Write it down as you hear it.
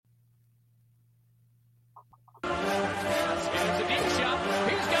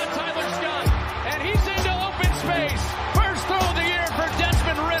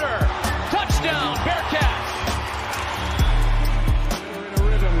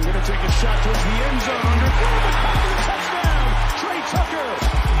going to take a shot towards the end zone. Underthrown, touchdown! Trey Tucker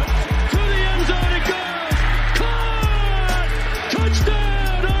to the end zone it goes! Caught!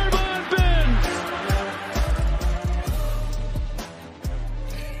 Touchdown, Armand Ben!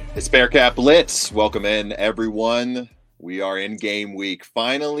 It's Bearcat Blitz. Welcome in, everyone. We are in game week.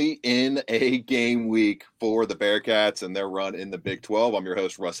 Finally in a game week for the Bearcats and their run in the Big 12. I'm your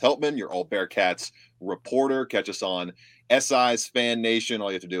host, Russ Heltman, your All Bearcats reporter. Catch us on SI's Fan Nation.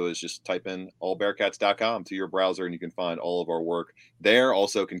 All you have to do is just type in allbearcats.com to your browser, and you can find all of our work there.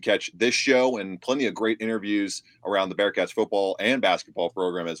 Also can catch this show and plenty of great interviews around the Bearcats football and basketball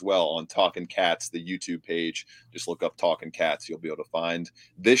program as well on Talkin' Cats, the YouTube page. Just look up Talkin' Cats. You'll be able to find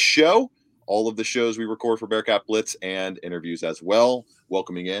this show, all of the shows we record for Bearcat Blitz, and interviews as well.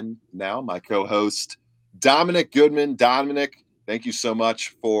 Welcoming in now my co-host, Dominic Goodman. Dominic, thank you so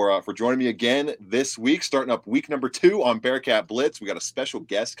much for joining me again this week, starting up week number 2 on Bearcat Blitz. We got a special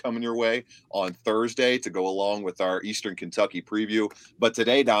guest coming your way on Thursday to go along with our Eastern Kentucky preview. But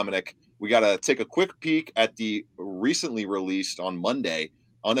today, Dominic, we got to take a quick peek at the recently released on Monday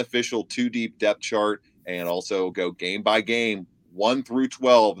unofficial 2-deep depth chart, and also go game by game, 1 through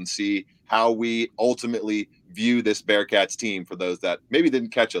 12, and see how we ultimately view this Bearcats team for those that maybe didn't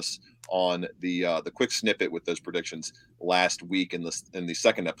catch us on the quick snippet with those predictions last week in the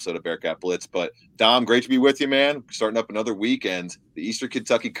second episode of Bearcat Blitz. But Dom, great to be with you, man. Starting up another weekend, the Eastern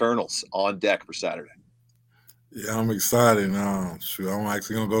Kentucky Colonels on deck for Saturday. Yeah, I'm excited. I'm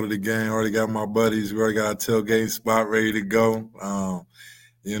actually gonna go to the game. Already got my buddies. We already got our tailgate spot ready to go.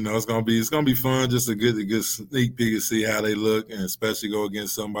 It's gonna be fun. Just a good sneak peek to see how they look, and especially go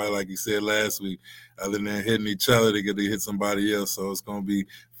against somebody like you said last week. Other than hitting each other, they get to hit somebody else. So it's gonna be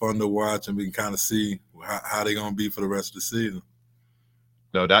fun to watch, and we can kind of see how they're gonna be for the rest of the season.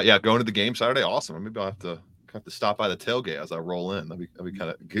 No doubt. Yeah, going to the game Saturday, awesome. Maybe I'll have to stop by the tailgate as I roll in. That'd be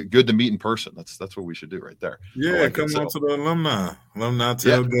kind of good to meet in person. That's what we should do right there. Yeah, come on to the alumni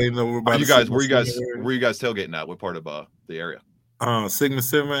tailgate. Yeah. Were you guys tailgating at? What part of the area? Sigma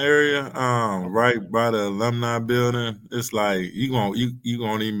Sigma area, right by the alumni building. It's like you won't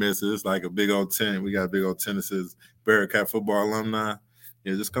even miss it. It's like a big old tent. We got a big old tent that says Bearcat football alumni.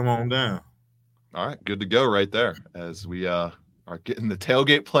 Yeah, just come on down. All right, good to go right there as we are getting the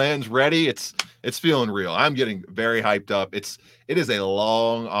tailgate plans ready. It's feeling real. I'm getting very hyped up. It is a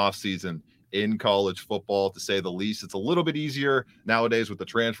long off season in college football, to say the least. It's a little bit easier nowadays with the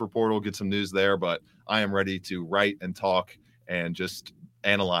transfer portal. Get some news there, but I am ready to write and talk and just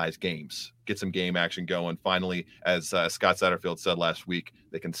analyze games, get some game action going. Finally, as Scott Satterfield said last week,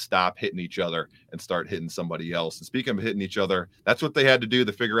 they can stop hitting each other and start hitting somebody else. And speaking of hitting each other, that's what they had to do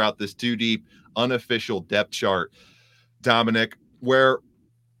to figure out this 2-deep unofficial depth chart, Dominic, where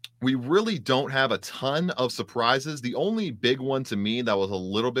we really don't have a ton of surprises. The only big one to me that was a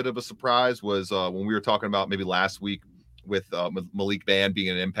little bit of a surprise was when we were talking about maybe last week with Malik Vann being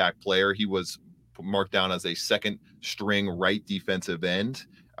an impact player. He was marked down as a second string right defensive end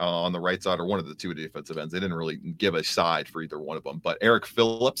on the right side, or one of the two defensive ends. They didn't really give a side for either one of them, but Eric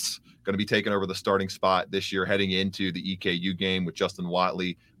Phillips going to be taking over the starting spot this year, heading into the EKU game with Justin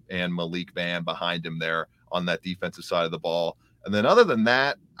Watley and Malik Vann behind him there on that defensive side of the ball. And then other than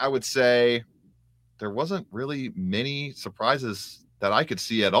that, I would say there wasn't really many surprises that I could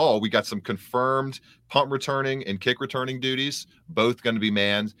see at all. We got some confirmed punt returning and kick returning duties, both going to be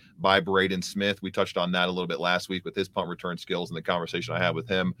manned by Braden Smith. We touched on that a little bit last week with his punt return skills and the conversation I had with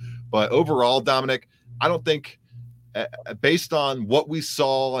him. But overall, Dominic, I don't think, based on what we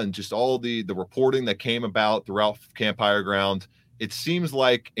saw and just all the reporting that came about throughout Camp Higher Ground, it seems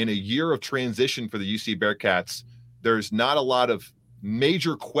like in a year of transition for the UC Bearcats, there's not a lot of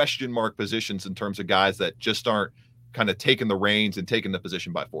major question mark positions in terms of guys that just aren't kind of taking the reins and taking the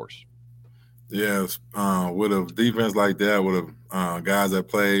position by force. Yes, with a defense like that, with guys that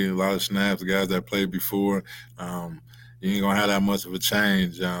play a lot of snaps, guys that played before, you ain't gonna have that much of a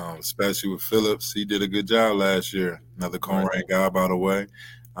change. Especially with Phillips, he did a good job last year. Another Conrad guy, by the way.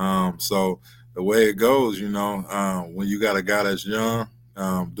 So the way it goes, when you got a guy that's young,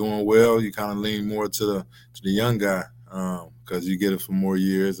 doing well, you kind of lean more to the young guy. Because you get it for more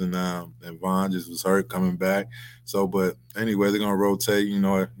years, and Vaughn just was hurt coming back. So, but anyway, they're gonna rotate.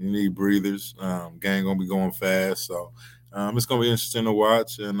 You need breathers. Gang gonna be going fast, so it's gonna be interesting to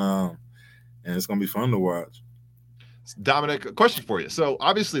watch, and it's gonna be fun to watch. Dominic, a question for you. So,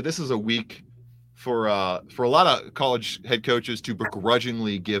 obviously, this is a week for a lot of college head coaches to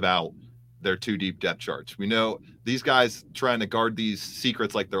begrudgingly give out their 2-deep depth charts. We know these guys trying to guard these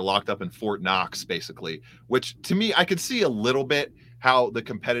secrets like they're locked up in Fort Knox, basically, which to me, I could see a little bit how the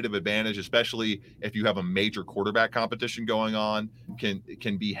competitive advantage, especially if you have a major quarterback competition going on,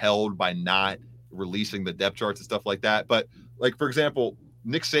 can be held by not releasing the depth charts and stuff like that. But like, for example,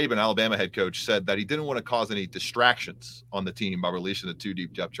 Nick Saban, Alabama head coach, said that he didn't want to cause any distractions on the team by releasing the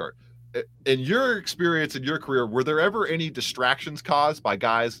 2-deep depth chart. In your experience in your career, were there ever any distractions caused by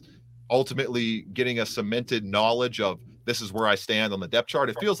guys ultimately getting a cemented knowledge of this is where I stand on the depth chart?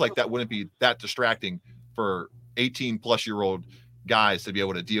 It feels like that wouldn't be that distracting for 18-plus-year-old guys to be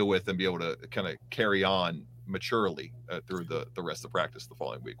able to deal with and be able to kind of carry on maturely through the rest of practice the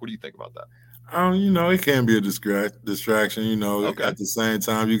following week. What do you think about that? It can be a distraction. Okay. At the same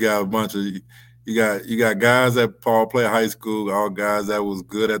time, you got a bunch of you got guys that play high school, all guys that was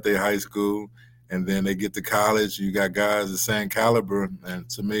good at their high school, and then they get to college. You got guys the same caliber, and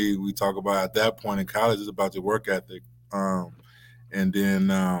to me, we talk about at that point in college, it's about your work ethic. And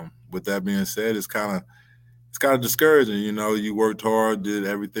then with that being said, it's kind of discouraging. You worked hard, did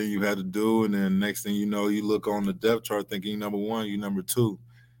everything you had to do, and then next thing you know, you look on the depth chart thinking number one, you number two.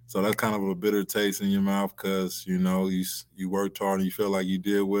 So that's kind of a bitter taste in your mouth because, you worked hard and you feel like you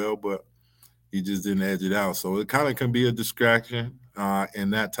did well, but you just didn't edge it out. So it kind of can be a distraction in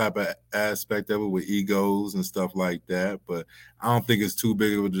that type of aspect of it with egos and stuff like that. But I don't think it's too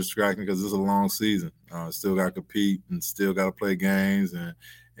big of a distraction because it's a long season. Still got to compete and still got to play games and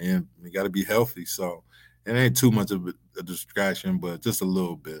you got to be healthy. So it ain't too much of a distraction, but just a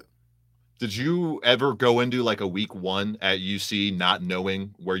little bit. Did you ever go into like a week one at UC not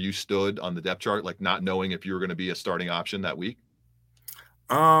knowing where you stood on the depth chart, like not knowing if you were going to be a starting option that week?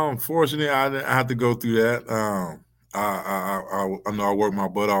 Fortunately, I didn't have to go through that. I know I worked my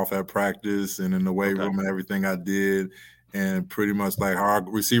butt off at practice and in the weight room and everything I did, and pretty much like how our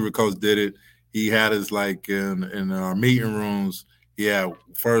receiver coach did it. He had us like in our meeting rooms. He had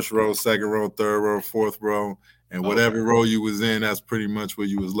first row, second row, third row, fourth row. And whatever row you was in, that's pretty much where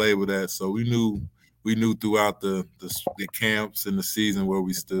you was labeled at. So we knew throughout the camps and the season where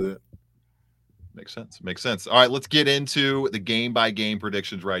we stood. Makes sense. All right, let's get into the game-by-game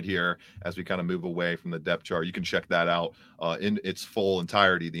predictions right here as we kind of move away from the depth chart. You can check that out in its full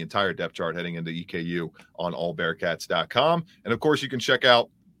entirety, the entire depth chart heading into EKU on allbearcats.com. And, of course, you can check out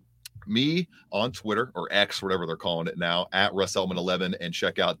me on Twitter or X, whatever they're calling it now, at RussElman11, and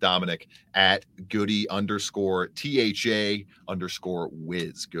check out Dominic at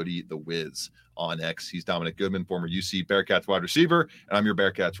Goody_THA_Wiz, Goody the Wiz on X. He's Dominic Goodman, former UC Bearcats wide receiver, and I'm your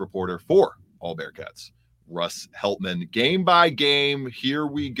Bearcats reporter for All Bearcats, Russ Heltman. Game by game, here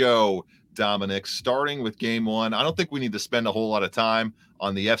we go, Dominic, starting with game one. I don't think we need to spend a whole lot of time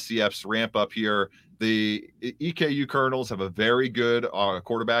on the FCF's ramp up here. The EKU Colonels have a very good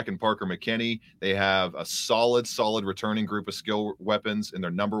quarterback in Parker McKinney. They have a solid returning group of skill weapons in their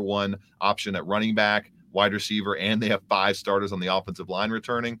number one option at running back, wide receiver, and they have 5 starters on the offensive line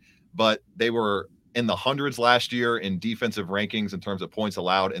returning. But they were in the hundreds last year in defensive rankings in terms of points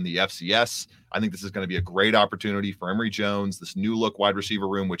allowed in the FCS. I think this is going to be a great opportunity for Emory Jones, this new look wide receiver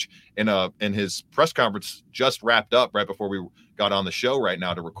room, which in his press conference just wrapped up right before we got on the show right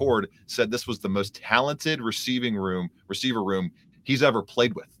now to record, said this was the most talented receiver room he's ever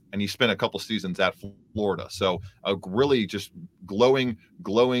played with. And he spent a couple seasons at Florida. So a really just glowing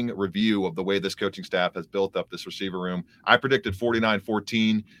review of the way this coaching staff has built up this receiver room. I predicted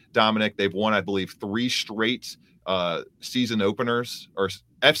 49-14. Dominic, they've won, I believe, 3 straight season openers or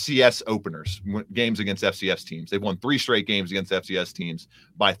FCS openers, games against FCS teams. They've won 3 straight games against FCS teams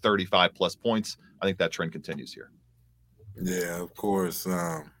by 35 plus points. I think that trend continues here. Yeah, of course.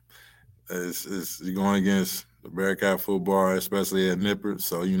 It's you're going against the Bearcat football, especially at Nippert.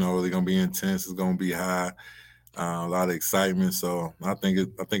 So, they're going to be intense. It's going to be high, a lot of excitement. So I'm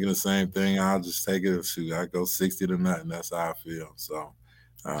thinking the same thing. I'll just take it. Shoot, I go 60-0. That's how I feel. So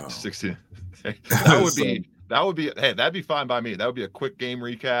 60. That would be hey, that'd be fine by me. That would be a quick game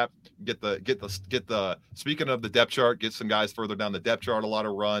recap. Get the speaking of the depth chart, get some guys further down the depth chart, a lot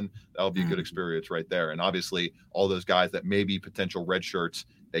of run. That'll be a good experience right there. And obviously all those guys that may be potential red shirts,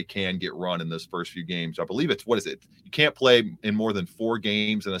 they can get run in those first few games. I believe it's you can't play in more than 4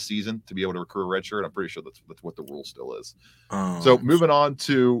 games in a season to be able to recruit a red shirt. I'm pretty sure that's what the rule still is. So moving on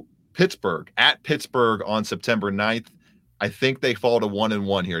to Pittsburgh, at Pittsburgh on September 9th. I think they fall to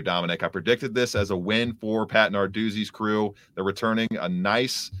 1-1 here, Dominic. I predicted this as a win for Pat Narduzzi's crew. They're returning a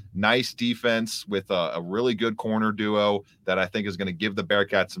nice defense with a really good corner duo that I think is going to give the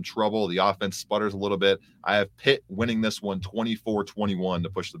Bearcats some trouble. The offense sputters a little bit. I have Pitt winning this one 24-21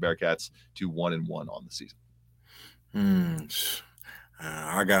 to push the Bearcats to 1-1 on the season.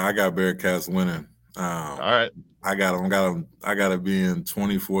 I got Bearcats winning. All right. I got them being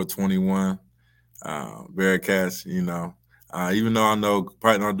 24-21. Bearcats, Even though I know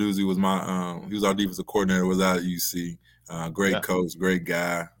Pat Narduzzi was he was our defensive coordinator, was out at UC. Great coach, great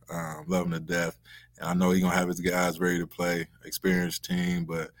guy, love him to death. And I know he's going to have his guys ready to play, experienced team,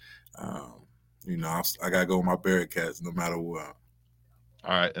 but, I got to go with my Bearcats no matter what.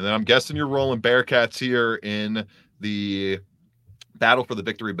 All right, and then I'm guessing you're rolling Bearcats here in the battle for the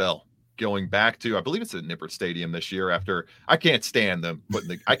Victory Bell, going back to, I believe it's at Nippert Stadium this year. After I can't stand them,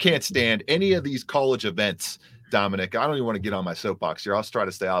 I can't stand any of these college events, Dominic. I don't even want to get on my soapbox here. I'll try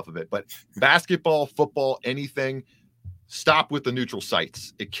to stay off of it. But basketball, football, anything, stop with the neutral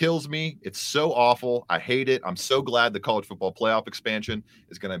sites. It kills me. It's so awful. I hate it. I'm so glad the college football playoff expansion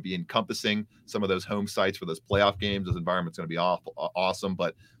is going to be encompassing some of those home sites for those playoff games. Those environments going to be awesome.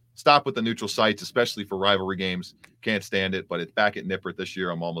 But stop with the neutral sites, especially for rivalry games. Can't stand it. But it's back at Nippert this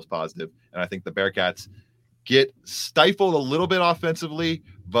year, I'm almost positive. And I think the Bearcats get stifled a little bit offensively,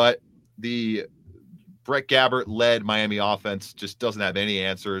 but the Brett Gabbert-led Miami offense just doesn't have any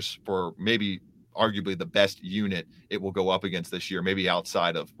answers for maybe arguably the best unit it will go up against this year, maybe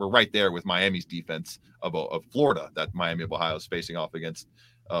outside of, we're right there with Miami's defense of Florida that Miami of Ohio is facing off against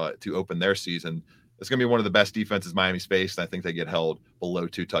to open their season. It's going to be one of the best defenses Miami's faced. I think they get held below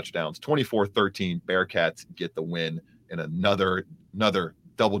 2 touchdowns. 24-13, Bearcats get the win in another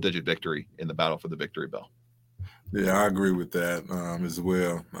double-digit victory in the battle for the Victory Bell. Yeah, I agree with that as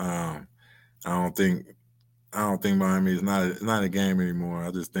well. I don't think Miami is not a game anymore. I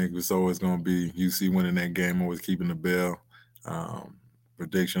just think it's always going to be UC winning that game, always keeping the bell.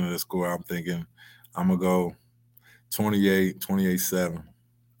 Prediction of the score, I'm thinking I'm going to go 28-7.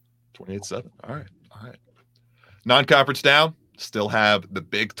 28-7. All right. Non-conference down. Still have the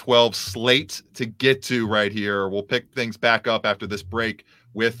Big 12 slate to get to right here. We'll pick things back up after this break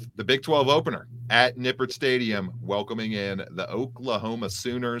with the Big 12 opener at Nippert Stadium, welcoming in the Oklahoma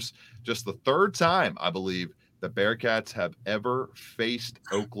Sooners. Just the third time, I believe, the Bearcats have ever faced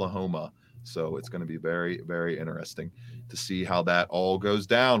Oklahoma. So it's going to be very, very interesting to see how that all goes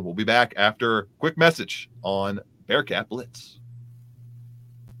down. We'll be back after a quick message on Bearcat Blitz.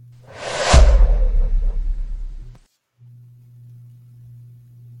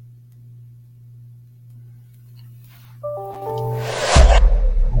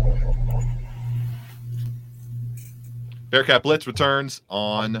 Bearcat Blitz returns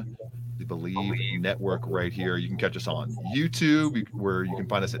on the Believe Network right here. You can catch us on YouTube, where you can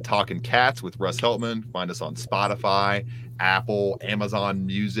find us at Talking Cats with Russ Heltman. Find us on Spotify, Apple, Amazon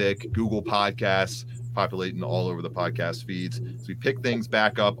Music, Google Podcasts, populating all over the podcast feeds. So we pick things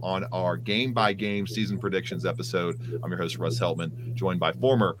back up on our game-by-game season predictions episode. I'm your host, Russ Heltman, joined by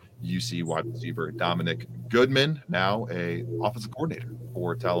former UC wide receiver Dominic Goodman, now a offensive coordinator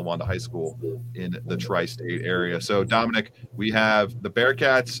for Talawanda High School in the tri-state area. So, Dominic, we have the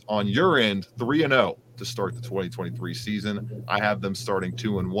Bearcats on your end 3-0 to start the 2023 season. I have them starting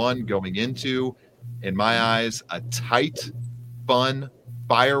 2-1 going into, in my eyes, a tight, fun,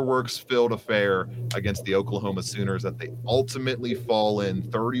 fireworks-filled affair against the Oklahoma Sooners that they ultimately fall in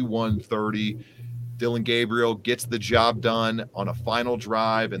 31-30. Dylan Gabriel gets the job done on a final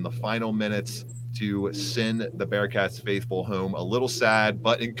drive in the final minutes to send the Bearcats faithful home. A little sad,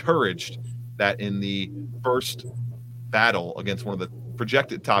 but encouraged that in the first battle against one of the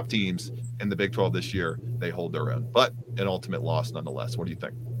projected top teams in the Big 12 this year, they hold their own. But an ultimate loss nonetheless. What do you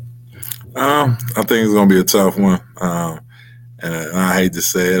think? I think it's going to be a tough one. And I hate to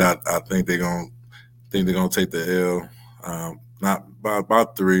say it, I think they're going to take the L. Not by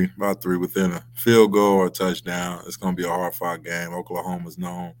about three within a field goal or a touchdown. It's going to be a hard-fought game. Oklahoma's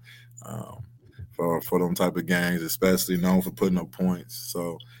known for them type of games, especially known for putting up points.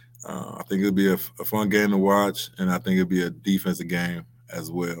 So I think it'll be a fun game to watch, and I think it'll be a defensive game as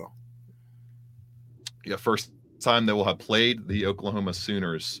well. Yeah, first time they will have played the Oklahoma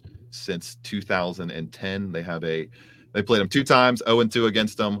Sooners since 2010. They played them 2 times, 0-2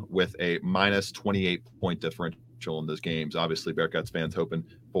 against them with a minus 28-point differential in those games. Obviously, Bearcats fans hoping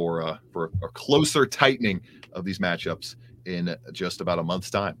for a closer tightening of these matchups in just about a month's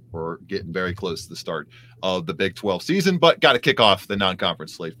time. We're getting very close to the start of the Big 12 season, but got to kick off the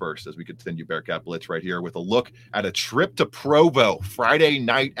non-conference slate first as we continue Bearcat Blitz right here with a look at a trip to Provo, Friday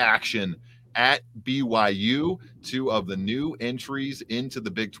night action at BYU. 2 of the new entries into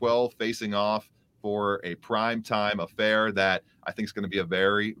the Big 12 facing off for a primetime affair that I think is going to be a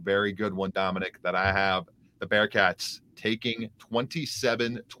very, very good one, Dominic, that I have the Bearcats taking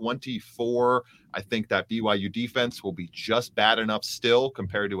 27-24. I think that BYU defense will be just bad enough still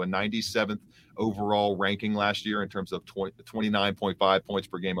compared to a 97th overall ranking last year in terms of 29.5 points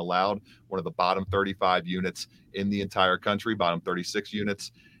per game allowed, one of the bottom 35 units in the entire country, bottom 36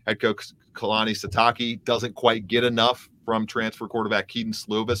 units. head coach Kalani Sitake doesn't quite get enough from transfer quarterback Keaton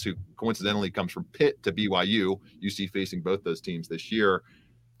Slovis, who coincidentally comes from Pitt to BYU. UC facing both those teams this year.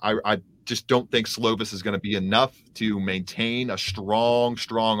 I just don't think Slovis is going to be enough to maintain a strong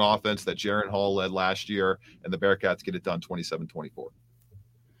offense that Jaron Hall led last year, and the Bearcats get it done 27-24.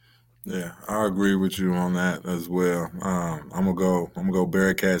 Yeah, I agree with you on that as well. I'm gonna go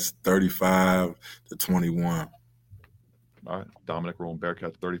Bearcats 35-21. All right, Dominic rolling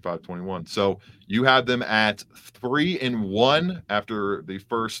Bearcats 35-21. So you had them at 3-1 after the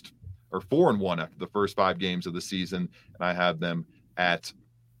first, or 4-1 after the first 5 games of the season, and I have them at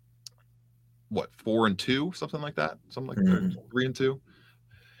 4-2, something like that, 3-2.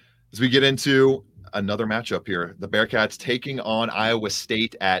 As we get into another matchup here, the Bearcats taking on Iowa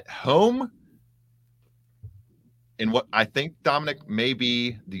State at home in what I think, Dominic, may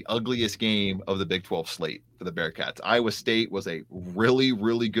be the ugliest game of the Big 12 slate for the Bearcats. Iowa State was a really,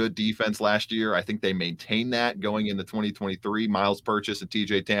 really good defense last year. I think they maintained that going into 2023. Miles Purchase and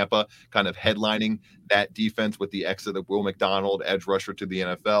TJ Tampa kind of headlining that defense with the exit of Will McDonald, edge rusher to the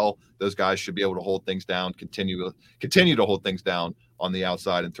NFL. Those guys should be able to hold things down, continue to hold things down on the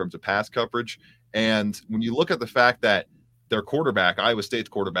outside in terms of pass coverage. And when you look at the fact that their quarterback, Iowa State's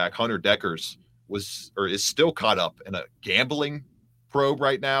quarterback, Hunter Deckers, is still caught up in a gambling probe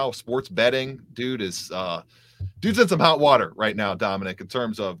right now, sports betting. Dude's in some hot water right now, Dominic, in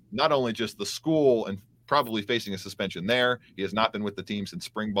terms of not only just the school and probably facing a suspension there. He has not been with the team since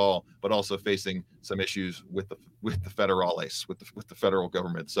spring ball, but also facing some issues with the federales, with the federal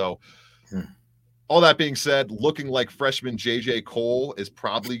government. So all that being said, looking like freshman J.J. Cole is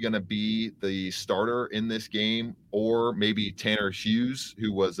probably going to be the starter in this game, or maybe Tanner Hughes,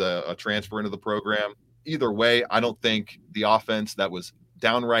 who was a transfer into the program. Either way, I don't think the offense that was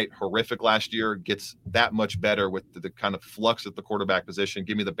downright horrific last year gets that much better with the kind of flux at the quarterback position.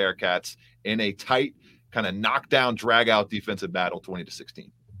 Give me the Bearcats in a tight, kind of knockdown, drag-out defensive battle,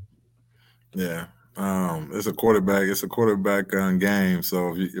 20-16. Yeah, it's a quarterback game.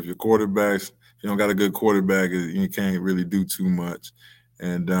 So if your quarterbacks, you don't got a good quarterback, you can't really do too much.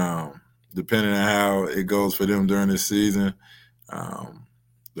 And depending on how it goes for them during this season,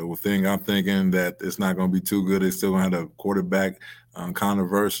 the thing I'm thinking that it's not going to be too good. They're still going to have a quarterback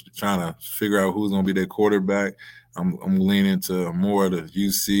controversy, trying to figure out who's going to be their quarterback. I'm leaning to more of the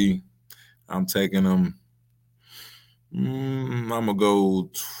UC. I'm taking them. I'm going to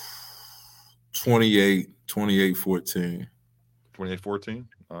go 28-14. 28-14?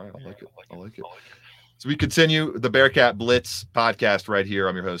 All right, I like it. So we continue the Bearcat Blitz podcast right here.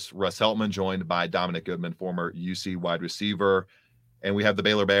 I'm your host, Russ Heltman, joined by Dominic Goodman, former UC wide receiver. And we have the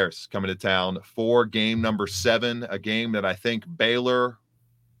Baylor Bears coming to town for game number 7, a game that I think Baylor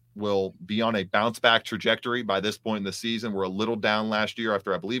will be on a bounce-back trajectory by this point in the season. We're a little down last year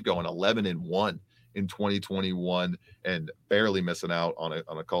after, I believe, going 11-1 in 2021 and barely missing out on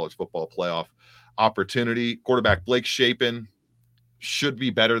a college football playoff opportunity. Quarterback Blake Shapen should be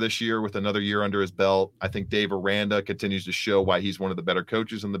better this year with another year under his belt. I think Dave Aranda continues to show why he's one of the better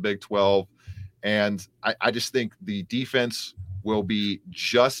coaches in the Big 12. And I just think the defense will be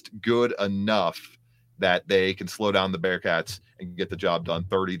just good enough that they can slow down the Bearcats and get the job done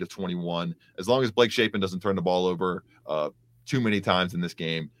 30-21. As long as Blake Shapen doesn't turn the ball over too many times in this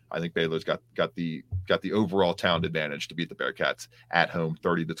game, I think Baylor's got the overall talent advantage to beat the Bearcats at home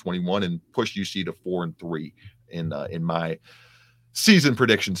 30-21 and push UC to 4-3 in my season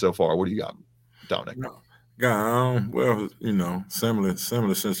prediction so far. What do you got, Dominic? Well, similar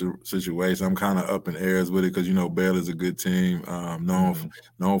situation. I'm kind of up in airs with it because Baylor's a good team,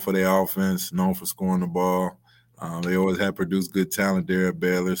 known for their offense, known for scoring the ball. They always have produced good talent there at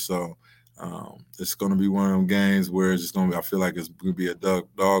Baylor, so it's going to be one of them games where it's just going to be. I feel like it's going to be a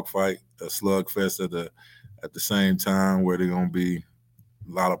dog fight, a slugfest at the same time, where they're going to be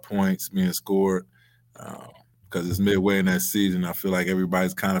a lot of points being scored. Because it's midway in that season, I feel like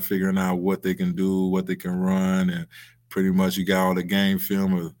everybody's kind of figuring out what they can do, what they can run, and pretty much you got all the game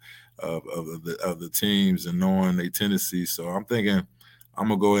film of the teams and knowing their tendencies. So I'm thinking I'm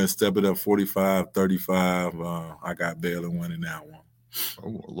gonna go ahead and step it up 45-35. I got Baylor winning that one. Oh,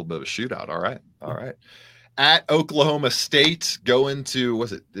 a little bit of a shootout. All right. At Oklahoma State, going to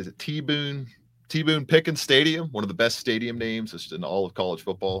is it T-Boone Pickens Stadium, one of the best stadium names just in all of college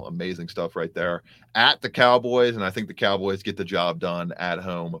football. Amazing stuff right there. At the Cowboys, and I think the Cowboys get the job done at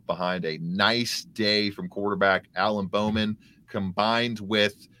home behind a nice day from quarterback Alan Bowman, combined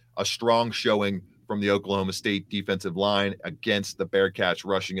with a strong showing from the Oklahoma State defensive line against the Bearcats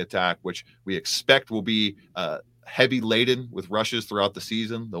rushing attack, which we expect will be heavy laden with rushes throughout the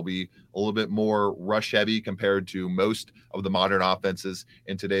season. They'll be a little bit more rush heavy compared to most of the modern offenses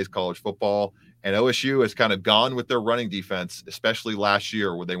in today's college football. And OSU has kind of gone with their running defense, especially last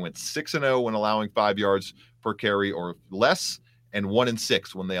year, where they went 6-0 when allowing 5 yards per carry or less, and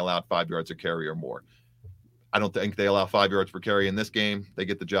 1-6 when they allowed 5 yards a carry or more. I don't think they allow 5 yards per carry in this game. They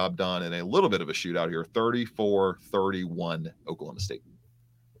get the job done in a little bit of a shootout here, 34-31 Oklahoma State.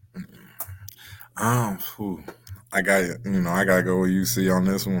 I gotta go with UC on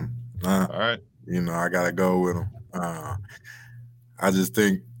this one. All right. I gotta go with them. I just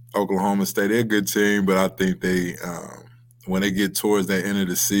think Oklahoma State, they're a good team, but I think they, when they get towards the end of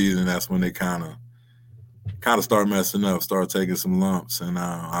the season, that's when they kind of start messing up, start taking some lumps, and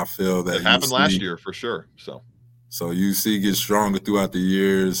I feel that it happened last year for sure. So UC gets stronger throughout the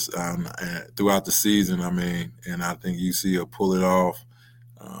years, throughout the season. And I think UC will pull it off.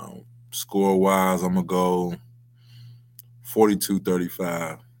 Score wise, I'm gonna go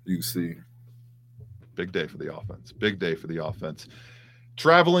 42-35 UC. Big day for the offense. Big day for the offense.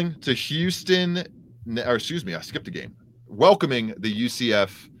 Traveling to Houston, I skipped a game. Welcoming the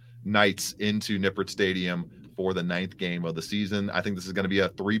UCF Knights into Nippert Stadium for the 9th game of the season. I think this is going to be a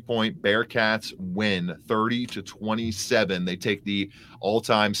 3-point Bearcats win, 30-27. They take the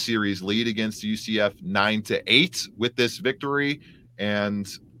all-time series lead against UCF 9-8 with this victory. And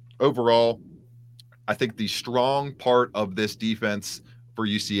overall, I think the strong part of this defense for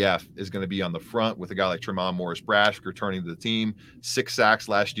UCF is going to be on the front with a guy like Tremont Morris-Brash returning to the team. 6 sacks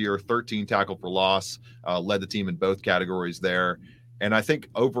last year, 13 tackle for loss, led the team in both categories there. And I think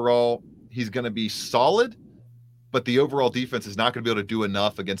overall he's going to be solid, but the overall defense is not going to be able to do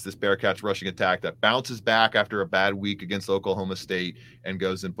enough against this Bearcats rushing attack that bounces back after a bad week against Oklahoma State and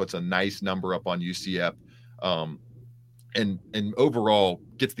goes and puts a nice number up on UCF. And overall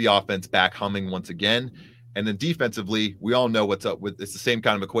gets the offense back humming once again. And then defensively, we all know what's up with. It's the same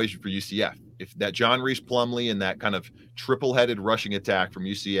kind of equation for UCF. If that John Reese Plumlee and that kind of triple-headed rushing attack from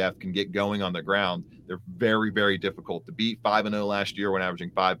UCF can get going on the ground, they're very, very difficult to beat. 5-0 last year when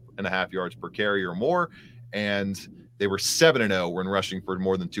averaging 5.5 yards per carry or more, and they were 7-0 when rushing for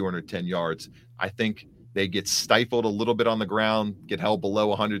more than 210 yards. I think they get stifled a little bit on the ground, get held below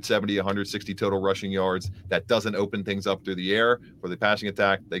 170, 160 total rushing yards. That doesn't open things up through the air. For the passing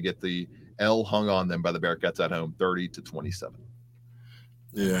attack, they get the L hung on them by the Bearcats at home, 30-27.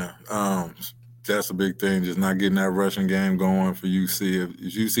 Yeah, that's a big thing, just not getting that rushing game going for UC. If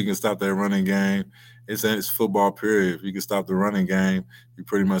UC can stop that running game, it's football period. If you can stop the running game, you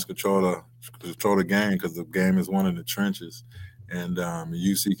pretty much control the game because the game is won in the trenches. And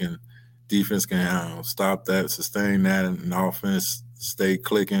UC defense can stop that, sustain that, and offense stay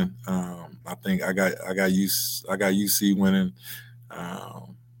clicking. I think I got UC winning.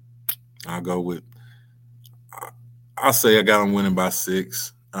 I'll say I got them winning by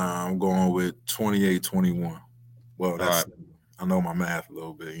 6. I'm going with 28-21. Well, that's right. I know my math a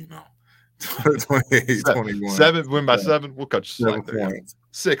little bit, 28-21. 7 win by 7. We'll cut you slack there.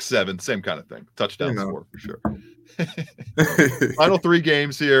 6-7, same kind of thing. Touchdown score for sure. Final 3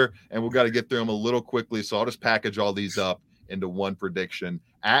 games here, and we've got to get through them a little quickly. So I'll just package all these up into one prediction.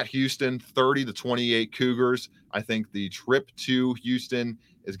 At Houston, 30-28 Cougars. I think the trip to Houston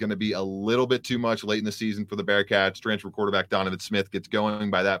is going to be a little bit too much late in the season for the Bearcats. Transfer quarterback Donovan Smith gets going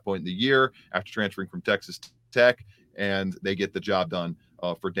by that point in the year after transferring from Texas Tech, and they get the job done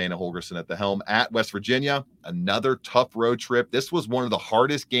for Dana Holgorsen at the helm. At West Virginia, another tough road trip. This was one of the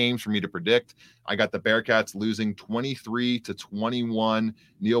hardest games for me to predict. I got the Bearcats losing 23-21.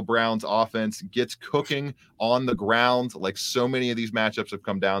 Neil Brown's offense gets cooking on the ground, like so many of these matchups have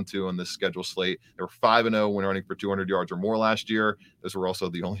come down to on this schedule slate. They were 5-0 when running for 200 yards or more last year. Those were also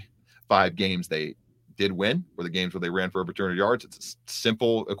the only 5 games they did win, were the games where they ran for over 200 yards. It's a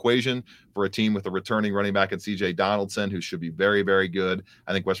simple equation for a team with a returning running back in CJ Donaldson, who should be very, very good.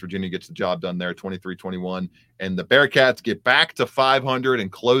 I think West Virginia gets the job done there, 23-21. And the Bearcats get back to 500 and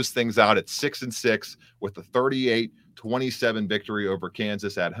close things out at 6-6 with the 38-27 victory over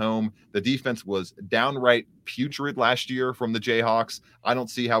Kansas at home. The defense was downright putrid last year from the Jayhawks. I don't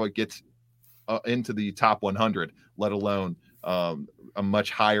see how it gets into the top 100, let alone a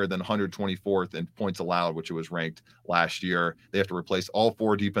much higher than 124th in points allowed, which it was ranked last year. They have to replace all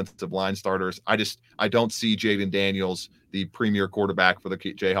 4 defensive line starters. I don't see Jaden Daniels, the premier quarterback for the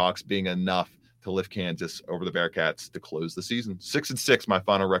Jayhawks, being enough to lift Kansas over the Bearcats to close the season. 6-6, my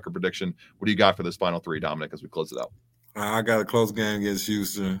final record prediction. What do you got for this final 3, Dominic, as we close it out? I got a close game against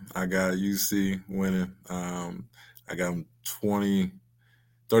Houston. I got UC winning. I got them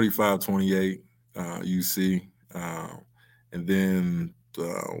 35-28 UC. And then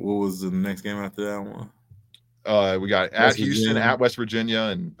what was the next game after that one? We got at Houston, at West Virginia,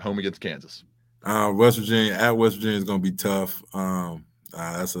 and home against Kansas. West Virginia is going to be tough.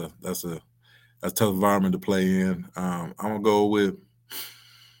 That's a tough environment to play in. I'm gonna go with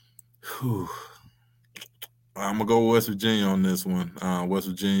West Virginia on this one. West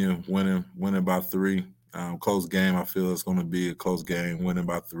Virginia winning by 3. Close game. I feel it's going to be a close game, winning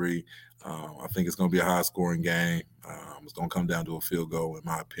by 3. I think it's going to be a high-scoring game. It's going to come down to a field goal, in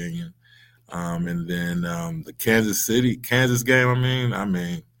my opinion. And then the Kansas game.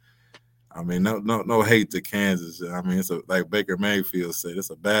 I mean, no hate to Kansas. I mean, it's like Baker Mayfield said, it's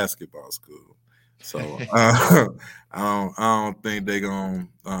a basketball school. So I don't think they're gonna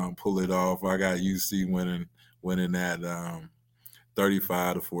pull it off. I got UC winning that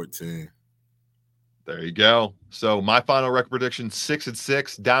 35-14. There you go. So my final record prediction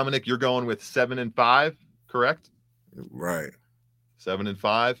 6-6. Dominic, you're going with 7-5, correct? Right.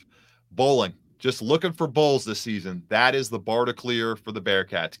 7-5. Bowling. Just looking for bowls this season. That is the bar to clear for the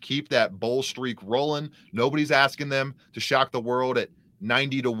Bearcats. Keep that bowl streak rolling. Nobody's asking them to shock the world at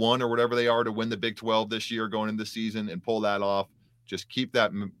 90-1 or whatever they are to win the Big 12 this year going into the season and pull that off. Just keep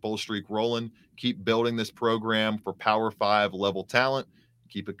that bowl streak rolling. Keep building this program for Power 5 level talent.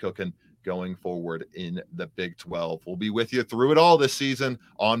 Keep it cooking going forward in the Big 12. We'll be with you through it all this season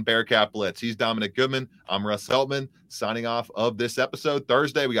on Bearcat Blitz. He's Dominic Goodman. I'm Russ Heltman, signing off of this episode.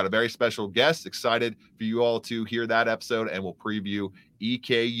 Thursday, we got a very special guest. Excited for you all to hear that episode, and we'll preview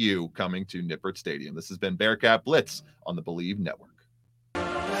EKU coming to Nippert Stadium. This has been Bearcat Blitz on the Believe Network. 6,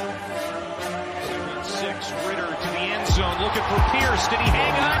 Ritter to the end zone, looking for Pierce. Did he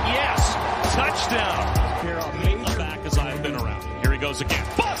hang on? Yes. Touchdown. Back as I've been around. Here he goes again.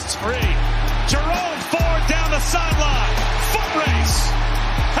 Busts free. Jerome Ford down the sideline. Foot race.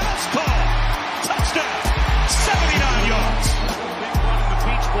 House call. Touchdown. 79 yards. Big one in the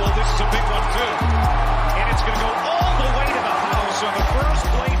Peach Bowl. This is a big one too. And it's going to go all the way to the house on the first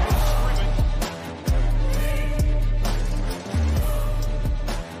play